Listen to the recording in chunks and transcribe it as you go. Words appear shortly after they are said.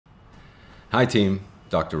Hi team,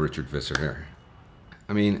 Dr. Richard Visser here.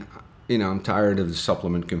 I'm tired of the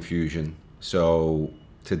supplement confusion. So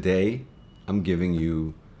today I'm giving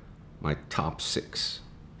you my top six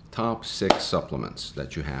supplements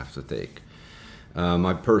that you have to take.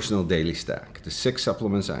 My personal daily stack. The 6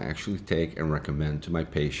 supplements I actually take and recommend to my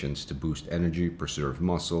patients to boost energy, preserve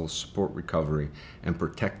muscle, support recovery, and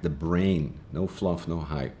protect the brain. No fluff, no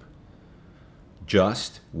hype.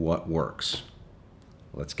 Just what works.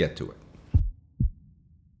 Let's get to it.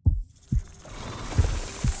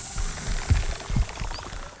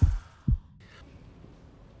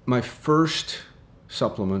 My first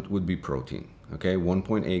supplement would be protein, okay?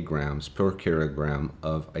 1.8 grams per kilogram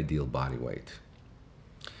of ideal body weight.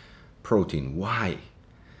 Protein, why?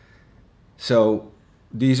 So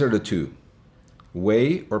these are the two.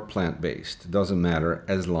 Whey or plant-based, doesn't matter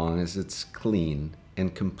as long as it's clean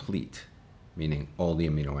and complete, meaning all the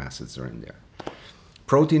amino acids are in there.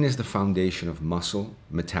 Protein is the foundation of muscle,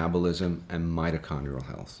 metabolism, and mitochondrial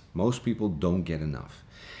health. Most people don't get enough.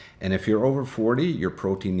 And if you're over 40, your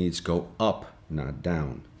protein needs go up, not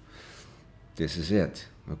down. This is it,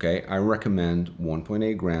 okay? I recommend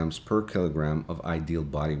 1.8 grams per kilogram of ideal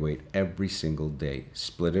body weight every single day.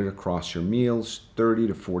 Split it across your meals, 30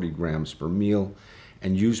 to 40 grams per meal,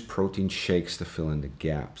 and use protein shakes to fill in the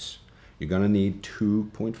gaps. You're gonna need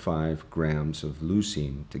 2.5 grams of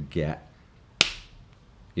leucine to get,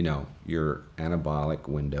 your anabolic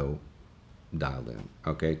window dialed in,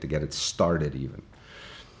 okay? To get it started even.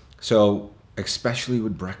 So, especially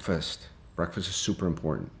with breakfast. Breakfast is super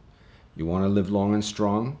important. You want to live long and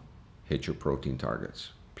strong? Hit your protein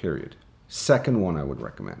targets, period. Second one I would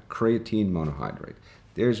recommend, creatine monohydrate.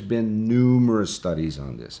 There's been numerous studies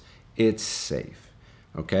on this. It's safe,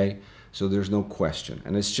 okay? So there's no question.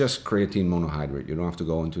 And it's just creatine monohydrate. You don't have to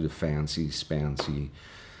go into the fancy, spancy,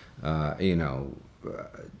 other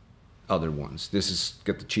ones. This is,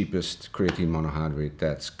 get the cheapest creatine monohydrate.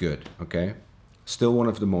 That's good, okay? Still one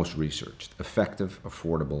of the most researched, effective,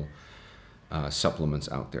 affordable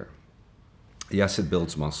supplements out there. Yes, it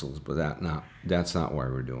builds muscles, but that's not why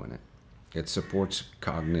we're doing it. It supports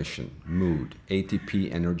cognition, mood,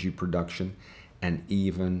 ATP energy production, and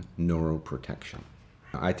even neuroprotection.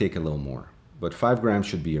 I take a little more, but 5 grams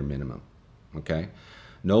should be your minimum, okay?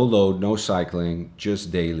 No load, no cycling,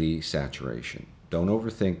 just daily saturation. Don't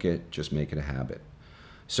overthink it, just make it a habit.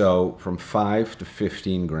 So from 5 to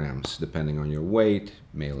 15 grams, depending on your weight,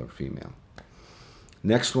 male or female.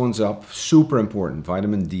 Next one's up, super important,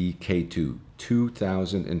 vitamin D K2,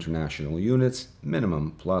 2,000 international units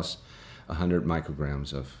minimum plus 100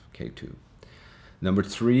 micrograms of K2. Number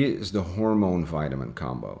 3 is the hormone vitamin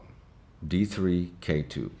combo, D3,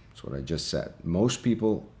 K2. That's what I just said. Most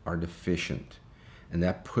people are deficient, and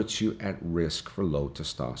that puts you at risk for low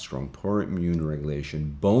testosterone, poor immune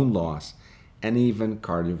regulation, bone loss, and even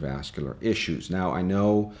cardiovascular issues. Now, I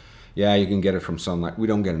know, yeah, you can get it from sunlight. We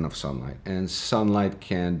don't get enough sunlight, and sunlight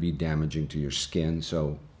can be damaging to your skin,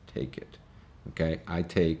 so take it, okay? I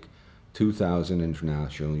take 2,000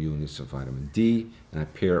 international units of vitamin D, and I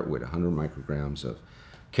pair it with 100 micrograms of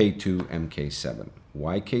K2 MK7.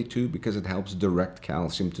 Why K2? Because it helps direct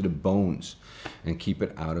calcium to the bones and keep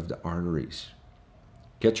it out of the arteries.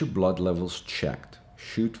 Get your blood levels checked.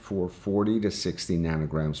 Shoot for 40 to 60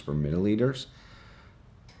 nanograms per milliliters.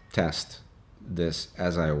 Test this,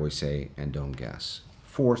 as I always say, and don't guess.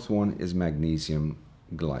 Fourth one is magnesium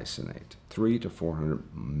glycinate, 3 to 400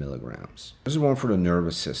 milligrams. This is one for the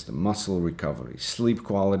nervous system, muscle recovery, sleep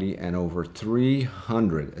quality, and over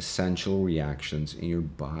 300 essential reactions in your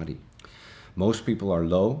body. Most people are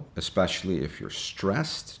low, especially if you're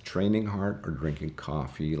stressed, training hard, or drinking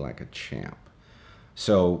coffee like a champ.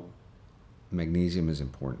 So magnesium is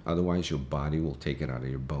important. Otherwise, your body will take it out of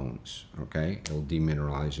your bones, okay? It'll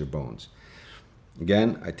demineralize your bones.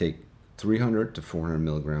 Again, I take 300 to 400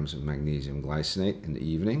 milligrams of magnesium glycinate in the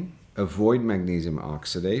evening. Avoid magnesium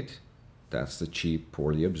oxidate. That's the cheap,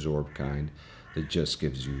 poorly absorbed kind that just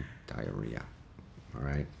gives you diarrhea, all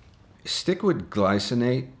right? Stick with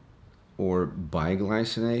glycinate or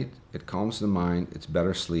biglycinate. It calms the mind. It's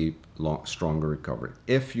better sleep, stronger recovery.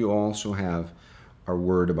 If you also are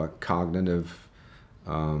worried about cognitive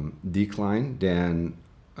decline, then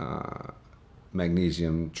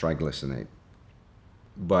magnesium triglycinate.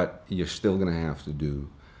 But you're still going to have to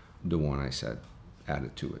do the one I said,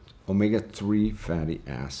 added to it. Omega-3 fatty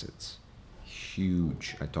acids,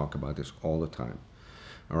 huge. I talk about this all the time.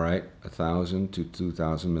 All right, 1,000 to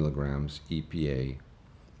 2,000 milligrams EPA,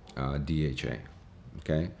 DHA.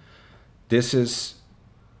 Okay,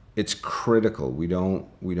 it's critical. We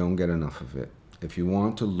don't get enough of it. If you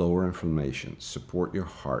want to lower inflammation, support your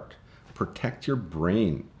heart, protect your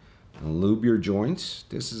brain, and lube your joints,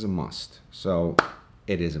 this is a must. So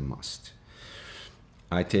it is a must.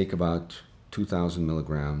 I take about 2,000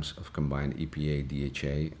 milligrams of combined EPA,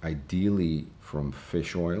 DHA, ideally from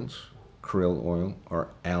fish oils, krill oil, or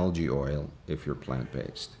algae oil if you're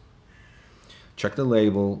plant-based. Check the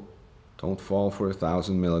label. Don't fall for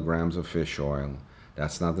 1,000 milligrams of fish oil.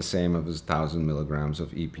 That's not the same as 1,000 milligrams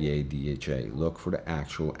of EPA, DHA. Look for the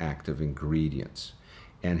actual active ingredients.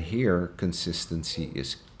 And here, consistency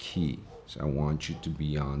is key. So I want you to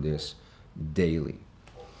be on this daily.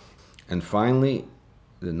 And finally,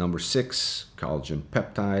 the number 6, collagen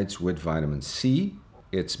peptides with vitamin C.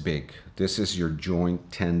 It's big. This is your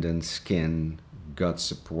joint, tendon, skin, gut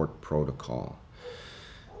support protocol.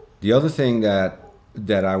 The other thing that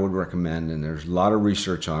I would recommend, and there's a lot of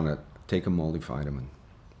research on it, take a multivitamin.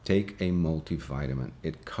 Take a multivitamin.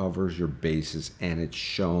 It covers your bases and it's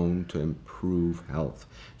shown to improve health,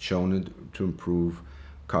 shown to improve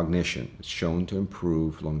cognition, it's shown to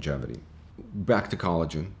improve longevity. Back to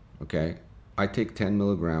collagen, okay? I take 10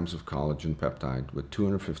 milligrams of collagen peptide with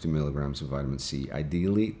 250 milligrams of vitamin C,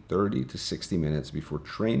 ideally 30 to 60 minutes before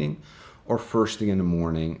training or first thing in the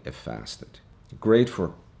morning if fasted. Great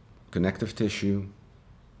for connective tissue,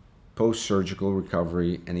 post-surgical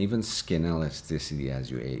recovery, and even skin elasticity as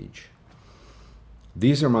you age.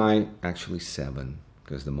 These are my, actually 7,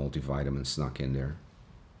 because the multivitamin snuck in there.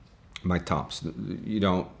 My tops.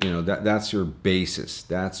 That's your basis.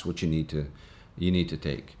 That's what you need to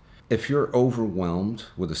take. If you're overwhelmed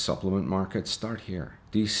with the supplement market, start here.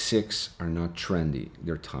 These 6 are not trendy.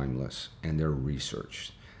 They're timeless and they're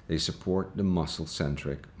researched. They support the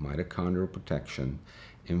muscle-centric, mitochondrial protection,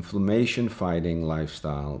 inflammation fighting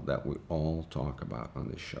lifestyle that we all talk about on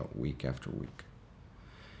this show week after week.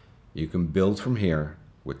 You can build from here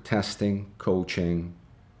with testing, coaching,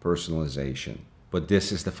 personalization, but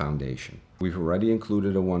this is the foundation. We've already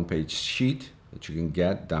included a one-page sheet that you can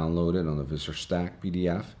get downloaded on the Visser Stack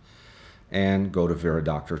PDF, and go to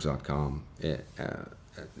veradoctors.com,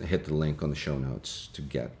 hit the link on the show notes to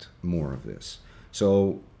get more of this.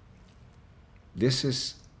 So this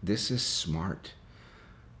is smart.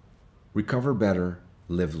 Recover better,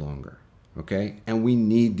 live longer, okay? And we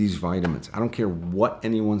need these vitamins. I don't care what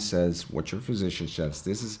anyone says, what your physician says.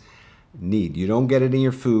 This is need. You don't get it in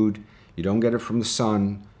your food. You don't get it from the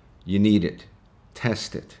sun. You need it.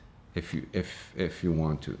 Test it if you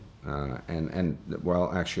want to.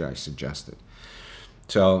 Well, actually, I suggest it.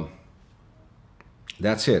 So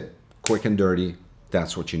that's it. Quick and dirty.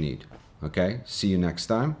 That's what you need, okay? See you next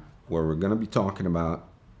time, where we're going to be talking about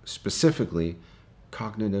specifically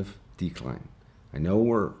cognitive decline. I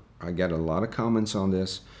know I get a lot of comments on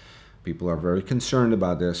this. People are very concerned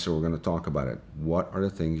about this, so we're going to talk about it. What are the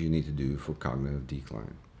things you need to do for cognitive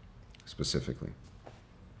decline specifically?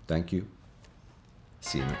 Thank you.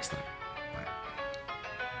 See you next time.